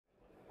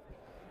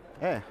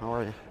Hey, how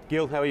are you?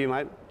 Gil, how are you,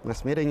 mate?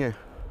 Nice meeting you.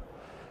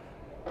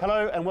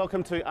 Hello and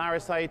welcome to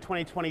RSA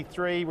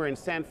 2023. We're in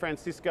San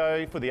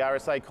Francisco for the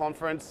RSA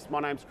conference. My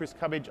name's Chris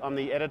Cubbage. I'm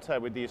the editor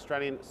with the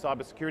Australian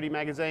Cybersecurity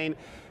magazine.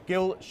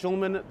 Gil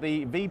Schulman,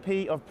 the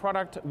VP of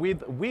Product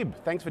with WIB.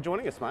 Thanks for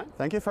joining us, mate.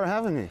 Thank you for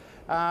having me.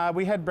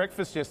 We had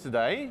breakfast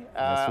yesterday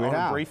on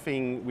a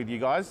briefing with you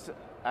guys.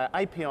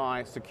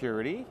 API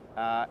security,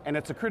 and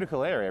it's a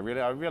critical area,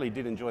 really. I really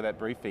did enjoy that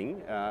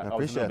briefing. I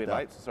was a little bit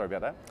late, so sorry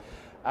about that.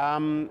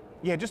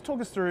 Yeah, just talk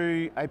us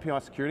through API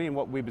security and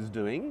what WIB is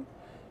doing,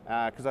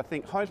 because I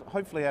think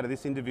hopefully out of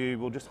this interview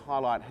we'll just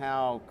highlight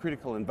how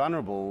critical and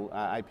vulnerable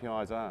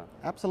APIs are.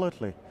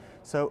 Absolutely.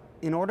 So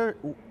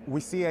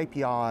we see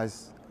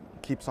APIs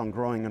keeps on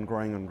growing and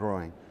growing and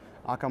growing.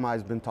 Akamai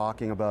has been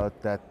talking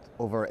about that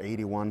over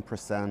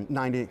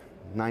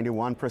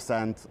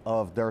 91%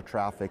 of their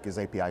traffic is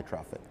API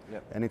traffic.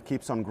 Yep. And it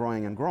keeps on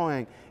growing and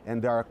growing,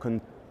 and there are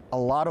a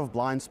lot of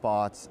blind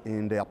spots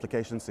in the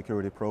application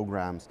security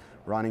programs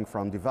running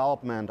from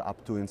development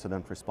up to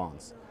incident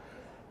response.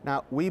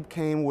 Now, we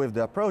came with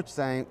the approach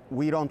saying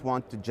we don't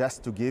want to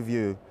just to give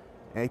you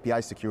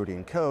API security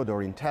in code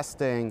or in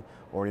testing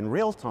or in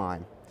real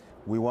time.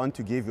 We want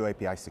to give you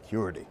API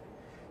security.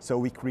 So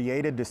we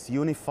created this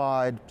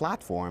unified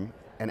platform,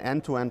 an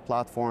end-to-end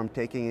platform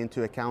taking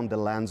into account the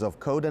lens of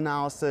code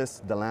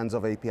analysis, the lens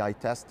of API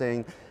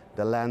testing,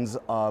 the lens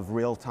of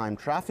real-time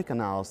traffic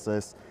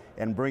analysis,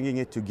 and bringing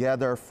it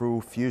together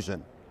through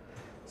Fusion.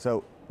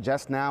 So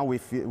just now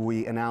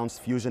we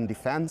announced Fusion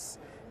Defense,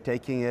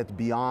 taking it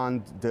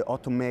beyond the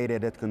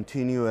automated and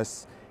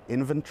continuous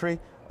inventory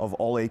of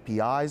all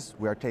APIs.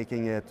 We are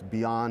taking it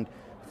beyond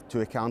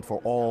to account for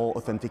all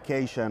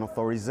authentication,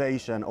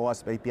 authorization,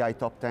 OWASP API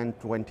Top 10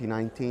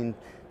 2019,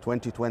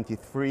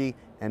 2023,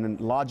 and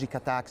logic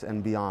attacks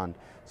and beyond.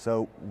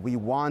 So we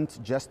want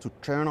just to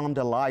turn on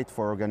the light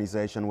for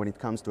organization when it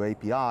comes to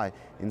API,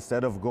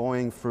 instead of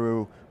going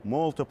through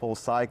multiple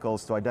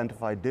cycles to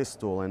identify this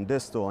tool and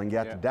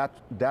get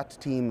that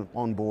team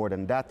on board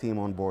and that team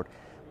on board.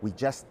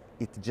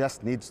 It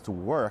just needs to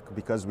work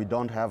because we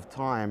don't have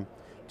time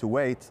to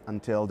wait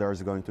until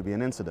there's going to be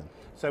an incident.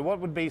 So what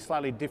would be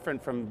slightly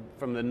different from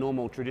the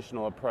normal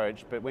traditional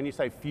approach, but when you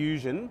say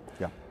fusion,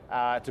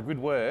 it's a good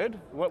word.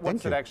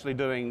 What's it actually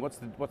doing?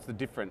 What's the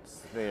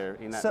difference there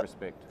in that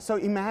respect? So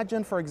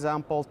imagine, for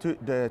example,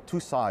 the two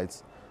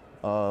sides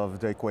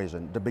of the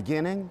equation. The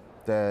beginning,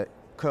 the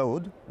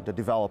code, the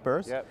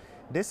developers. Yep.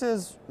 This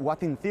is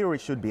what in theory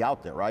should be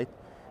out there, right?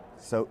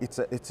 So it's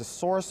a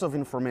source of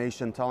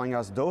information telling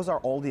us those are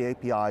all the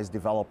APIs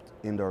developed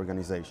in the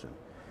organization.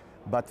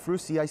 But through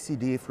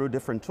CI/CD, through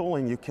different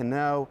tooling, you can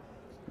know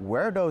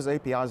where those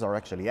APIs are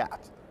actually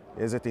at.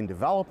 Is it in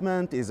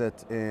development? Is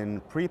it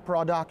in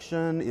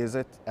pre-production? Is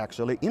it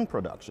actually in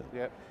production?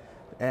 Yep.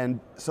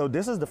 And so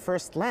this is the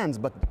first lens,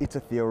 but it's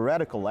a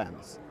theoretical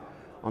lens.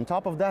 On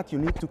top of that, you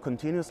need to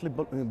continuously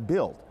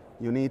build.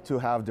 You need to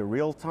have the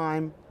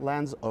real-time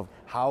lens of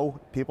how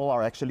people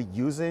are actually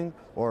using,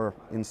 or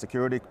in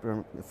security,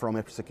 from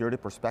a security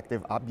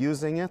perspective,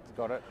 abusing it.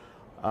 Got it.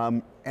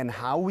 And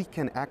how we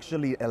can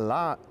actually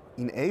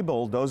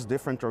enable those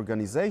different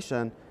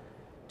organizations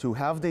to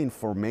have the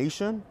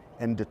information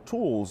and the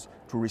tools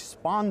to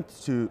respond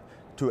to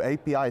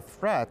API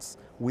threats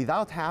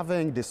without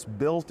having this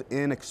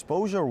built-in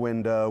exposure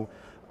window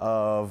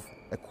of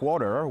a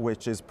quarter,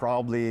 which is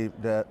probably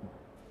the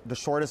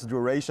shortest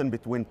duration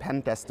between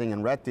pen testing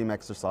and red team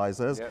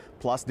exercises,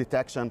 plus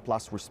detection,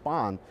 plus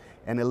respond,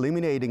 and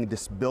eliminating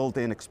this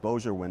built-in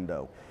exposure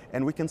window.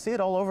 And we can see it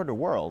all over the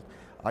world.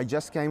 I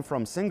just came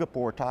from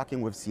Singapore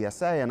talking with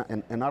CSA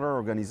and other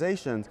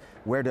organizations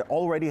where they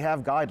already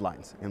have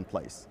guidelines in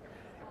place.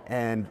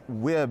 And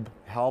WIB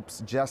helps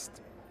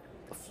just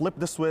flip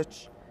the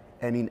switch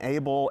and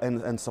enable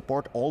and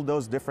support all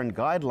those different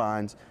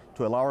guidelines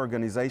to allow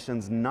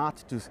organizations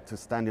not to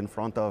stand in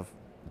front of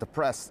the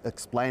press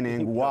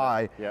explaining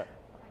why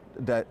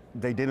that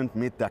they didn't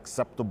meet the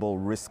acceptable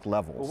risk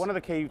levels. Well, one of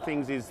the key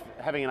things is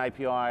having an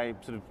API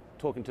sort of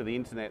talking to the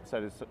internet,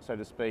 so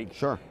to speak.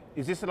 Sure.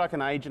 Is this like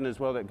an agent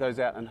as well that goes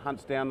out and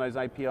hunts down those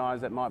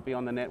APIs that might be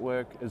on the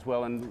network as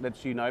well and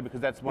lets you know?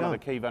 Because that's one of the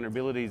key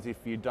vulnerabilities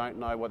if you don't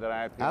know what that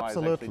API is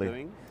actually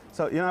doing.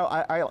 So,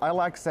 I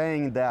like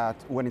saying that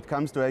when it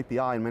comes to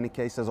API, in many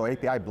cases, or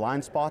API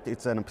blind spot,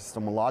 it's an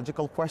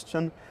epistemological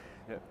question.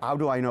 Yep. How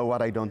do I know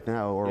what I don't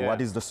know, or what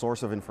is the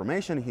source of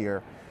information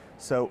here?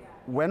 So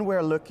when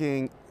we're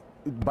looking,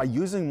 by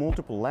using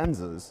multiple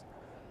lenses,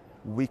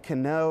 we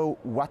can know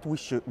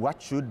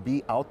what should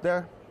be out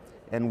there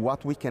and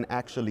what we can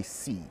actually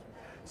see.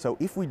 So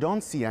if we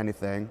don't see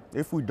anything,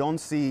 if we don't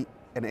see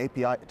an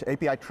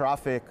API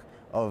traffic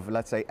of,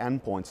 let's say,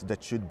 endpoints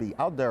that should be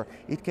out there,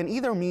 it can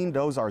either mean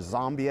those are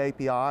zombie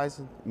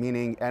APIs,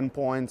 meaning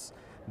endpoints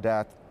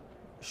that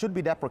should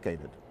be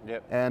deprecated,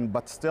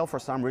 but still for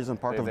some reason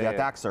part of the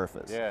attack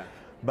surface. Yeah.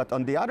 But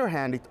on the other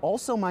hand, it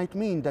also might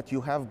mean that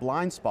you have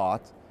blind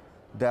spot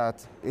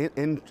that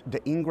in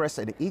the ingress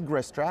and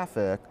egress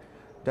traffic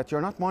that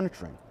you're not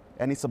monitoring.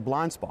 And it's a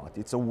blind spot.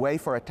 It's a way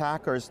for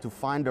attackers to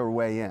find their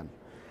way in.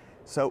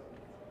 So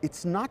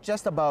it's not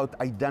just about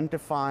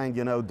identifying,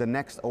 the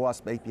next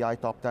OWASP API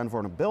top 10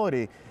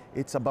 vulnerability.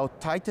 It's about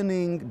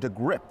tightening the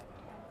grip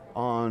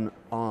on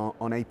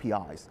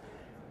APIs.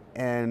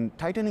 And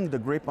tightening the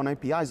grip on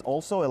APIs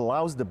also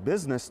allows the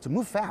business to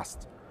move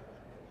fast,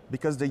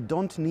 because they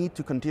don't need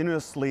to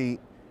continuously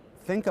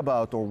think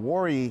about or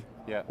worry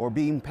or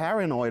being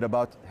paranoid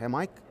about, am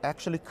I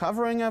actually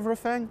covering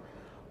everything?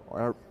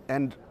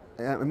 And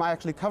am I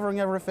actually covering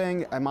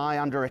everything? Am I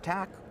under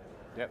attack?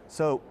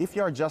 So if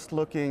you're just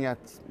looking at,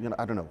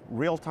 I don't know,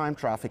 real-time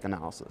traffic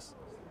analysis,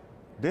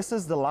 this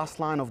is the last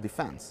line of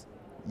defense.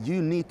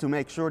 You need to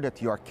make sure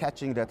that you are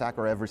catching the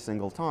attacker every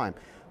single time.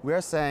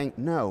 We're saying,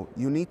 no,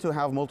 you need to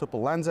have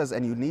multiple lenses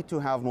and you need to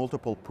have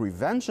multiple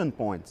prevention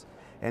points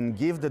and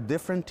give the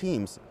different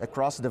teams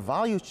across the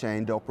value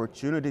chain the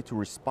opportunity to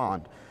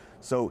respond.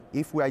 So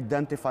if we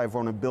identify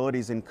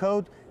vulnerabilities in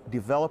code,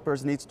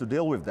 developers need to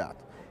deal with that.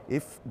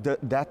 If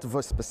that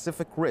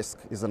specific risk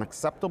is an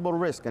acceptable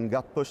risk and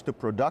got pushed to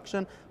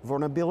production,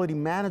 vulnerability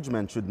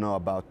management should know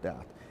about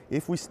that.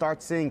 If we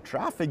start seeing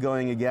traffic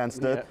going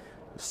against it,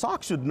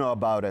 SOC should know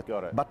about it,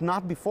 but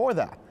not before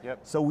that.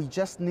 So we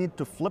just need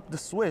to flip the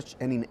switch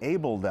and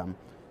enable them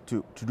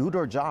to do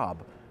their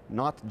job,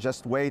 not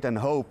just wait and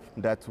hope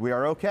that we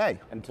are okay.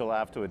 Until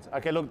afterwards.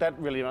 Okay, look,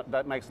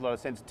 that makes a lot of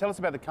sense. Tell us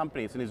about the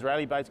company. It's an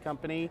Israeli-based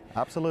company.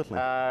 Absolutely.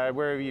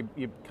 Where have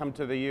you come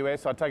to the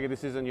US? I take it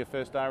this isn't your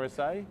first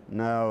RSA?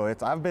 No,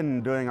 I've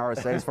been doing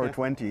RSAs for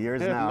 20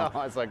 years now.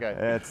 No, it's okay.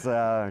 It's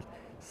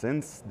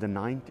since the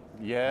 90s.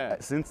 Yeah.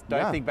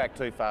 Don't think back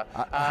too far.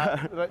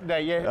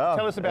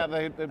 Tell us about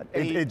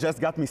it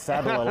just got me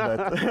sad a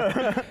little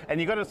bit.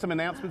 And you got some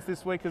announcements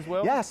this week as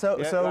well? Yeah, so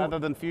other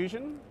than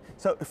Fusion?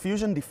 So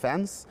Fusion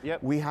Defense,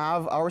 we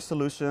have, our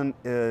solution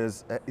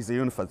is a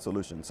unified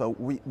solution. So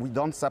we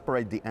don't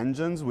separate the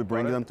engines, we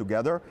bring them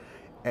together,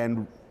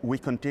 and we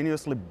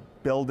continuously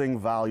building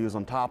values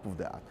on top of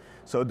that.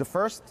 So the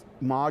first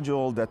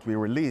module that we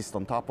released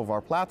on top of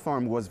our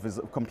platform was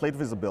complete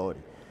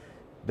visibility.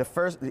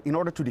 In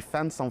order to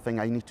defend something,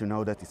 I need to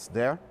know that it's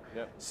there.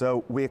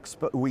 So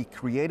we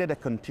created a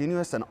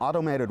continuous and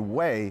automated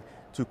way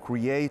to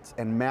create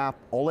and map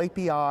all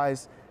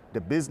APIs,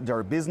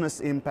 their business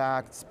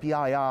impacts,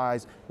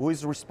 PIIs, who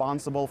is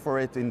responsible for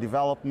it in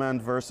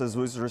development versus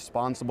who is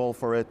responsible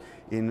for it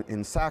in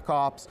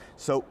SecOps.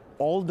 So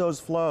all those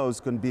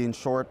flows can be in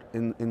short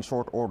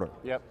order.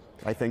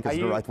 I think is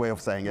the right way of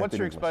saying it. What's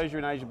your exposure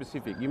in Asia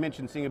Pacific? You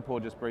mentioned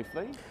Singapore just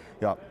briefly.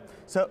 Yeah.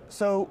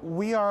 So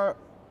we are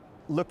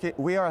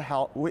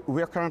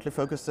currently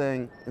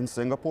focusing in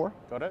Singapore.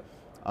 Got it.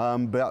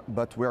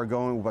 But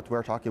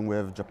we're talking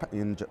with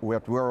Japan. We're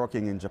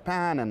working in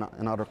Japan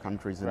and other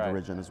countries in the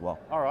region as well.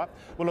 All right.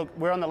 Well, look,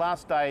 we're on the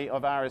last day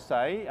of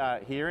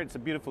RSA here. It's a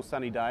beautiful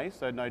sunny day,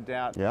 so no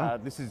doubt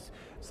this is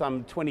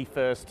some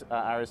 21st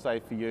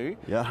RSA for you.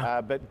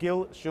 But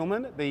Gil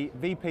Schulman, the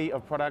VP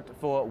of Product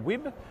for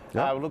WIB,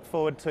 we look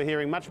forward to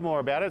hearing much more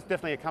about it. It's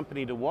definitely a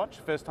company to watch.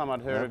 First time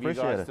I'd heard of you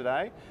guys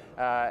today.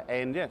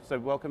 So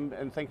welcome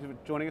and thank you for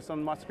joining us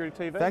on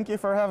MySecurityTV. Thank you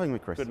for having me,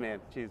 Chris. Good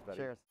man. Cheers, buddy.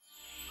 Cheers.